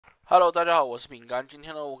Hello， 大家好，我是饼干。今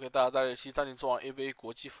天呢，我给大家带来一期《战地之王》AVA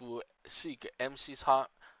国际服 SIG MC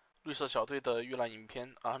绿色小队的预览影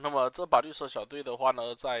片啊。那么这把绿色小队的话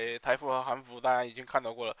呢，在台服和韩服大家已经看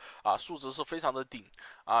到过了啊，数值是非常的顶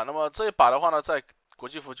啊。那么这一把的话呢，在国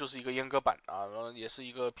际服就是一个阉割版啊，然后也是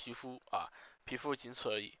一个皮肤啊，皮肤仅此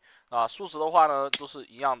而已啊。数值的话呢，都是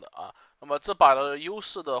一样的啊。那么这把的优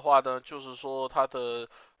势的话呢，就是说它的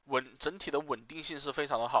整体的稳定性是非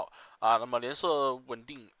常的好啊，那么连射稳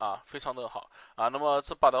定啊非常的好啊，那么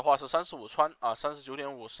这把的话是35穿啊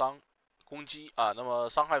，39.5伤攻击啊，那么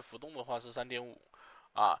伤害浮动的话是3.5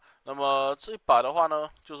啊，那么这把的话呢，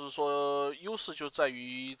就是说优势就在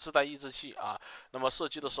于自带抑制器啊，那么射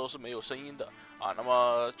击的时候是没有声音的啊，那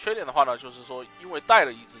么缺点的话呢，就是说因为带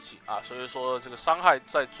了抑制器啊，所以说这个伤害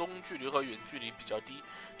在中距离和远距离比较低。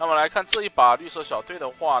那么来看这一把绿色小队的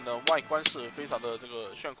话呢，外观是非常的这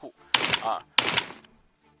个炫酷啊。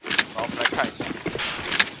好，我们来看一下。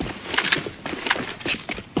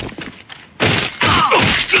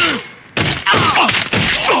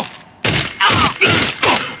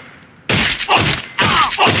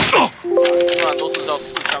基本上都是叫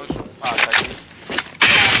4枪熊啊才可以死。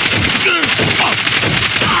对，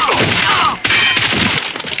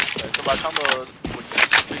这把枪的稳定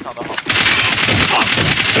是非常的好。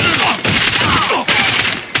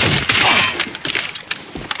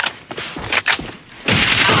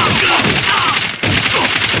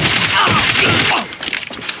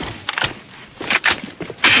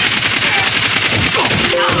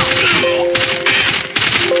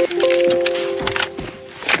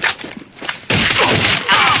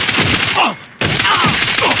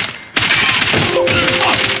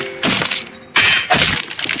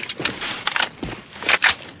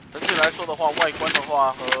来说的话，外观的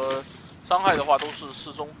话和伤害的话都是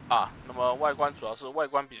适中啊。那么外观主要是外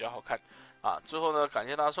观比较好看啊。最后呢，感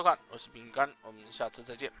谢大家收看，我是饼干，我们下次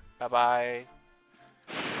再见，拜拜。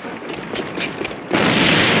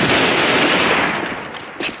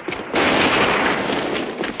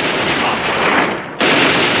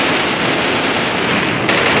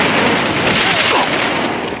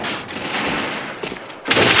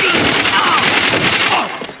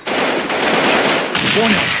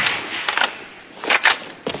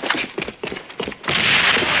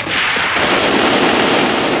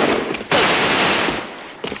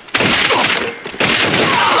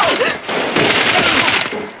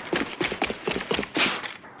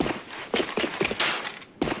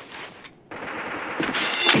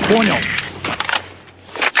Понял.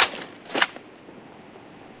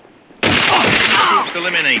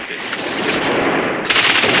 Eliminated.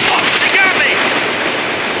 They got me.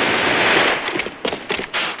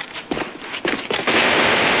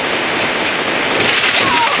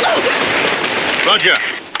 Roger.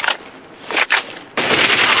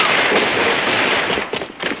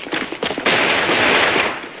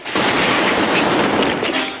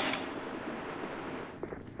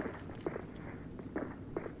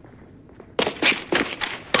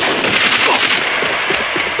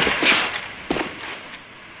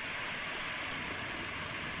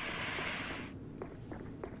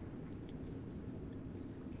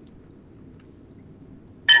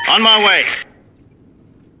 On my way.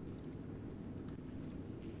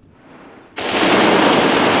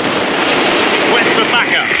 West for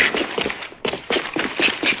backup.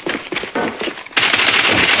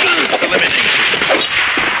 Eliminated.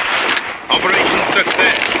 Operation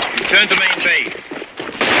success. Return to main base.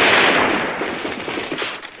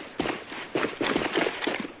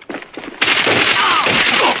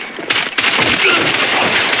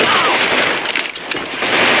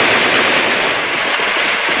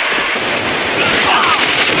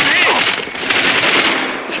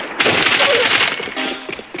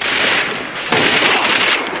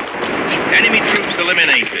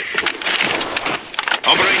 Eliminated.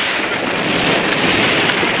 Operation.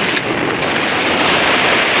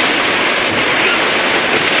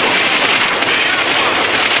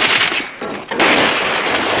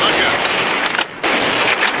 Roger.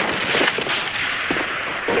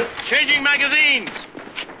 Changing magazines.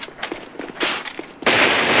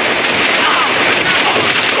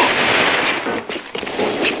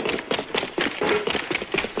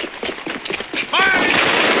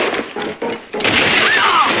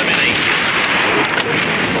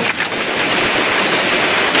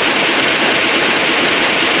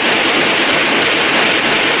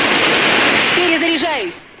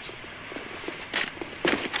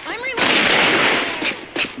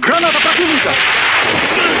 Граната противника!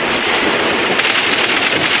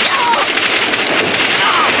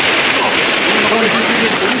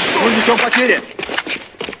 Мы несем потери!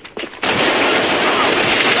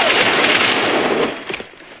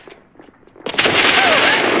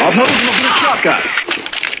 Обнаружена взрывчатка.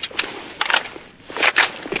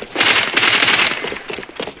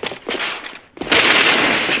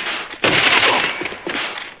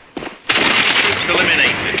 Troops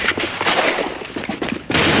eliminated.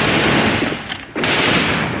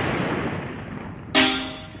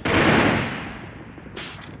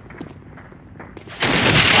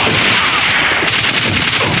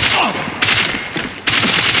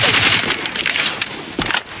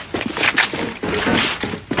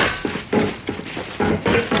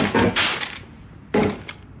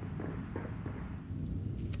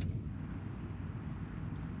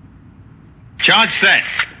 Charge set.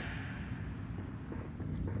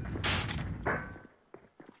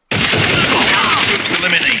 Troops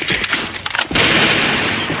eliminated.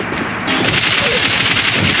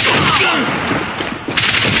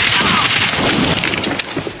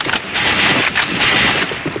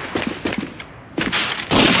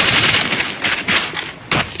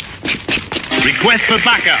 Request for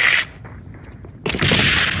backup.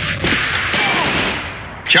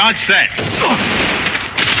 Charge set.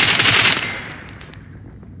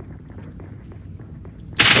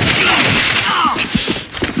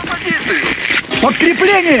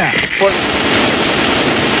 Подкрепление!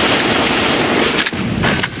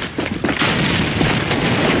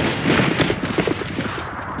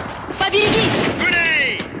 Поберегись!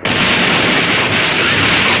 Grenade!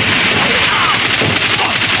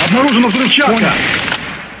 Обнаружена взрывчатка!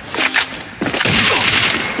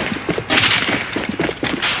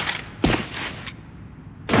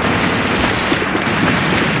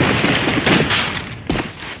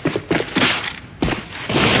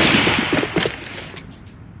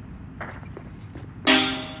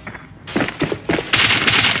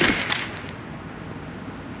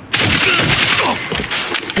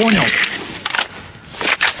 Понял.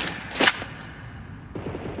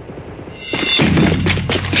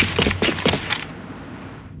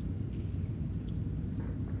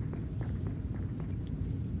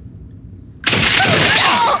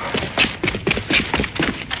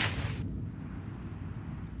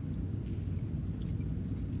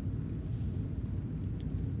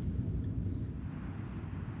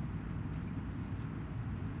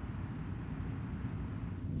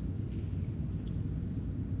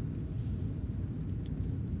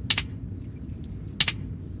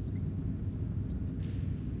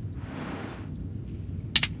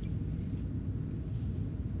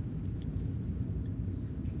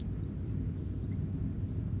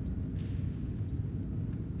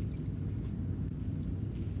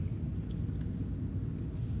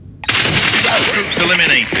 Troops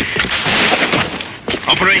eliminated.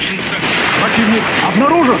 Operation success. Противник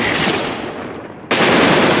обнаружен!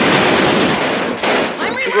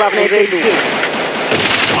 Главное дойду.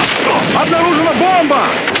 Обнаружена бомба!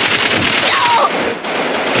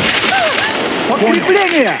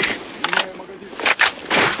 Подкрепление!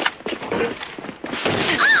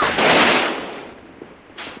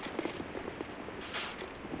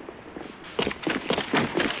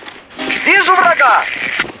 Вижу врага!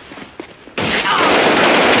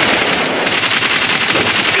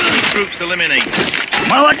 Troops eliminated.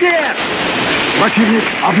 Молодец! Противник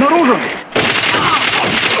обнаружен!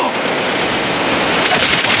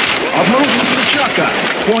 Обнаружена взрывчатка!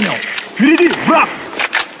 Понял! Впереди! Враг!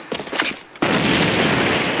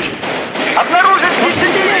 Обнаружен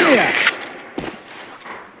подкрепление!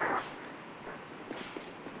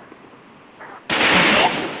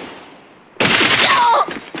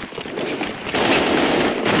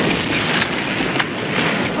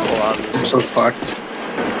 I'm so fucked.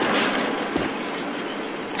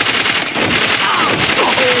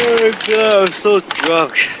 Oh god, I'm so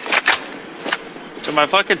drunk. So my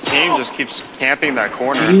fucking team just keeps camping that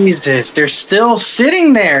corner. Jesus, they're still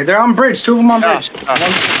sitting there. They're on bridge. Two of them on bridge. What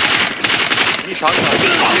are you talking about?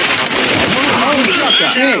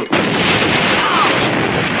 Oh, shit.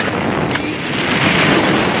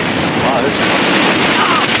 Wow, this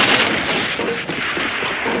is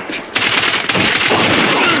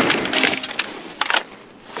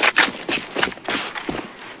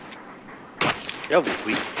Yo,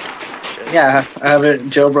 we Yeah, I have it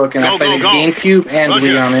jailbroken. I played the GameCube and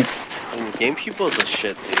Wii on it. GameCube was the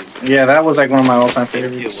shit, dude. Yeah, that was like one of my all-time GameCube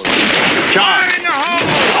favorites. was. Fire in the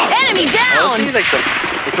hole! Enemy down! Honestly, like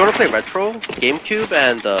if you want to play retro, GameCube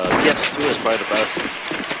and PS2 is probably the best.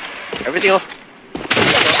 Everything else.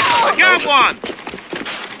 I got one!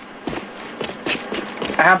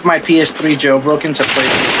 I have my PS3 jailbroken to play.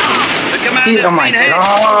 The commander's Oh my been hit.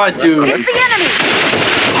 god, dude! The enemy!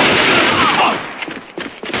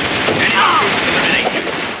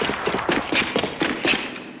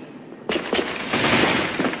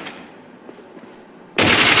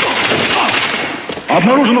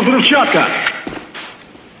 Обнаружена взрывчатка.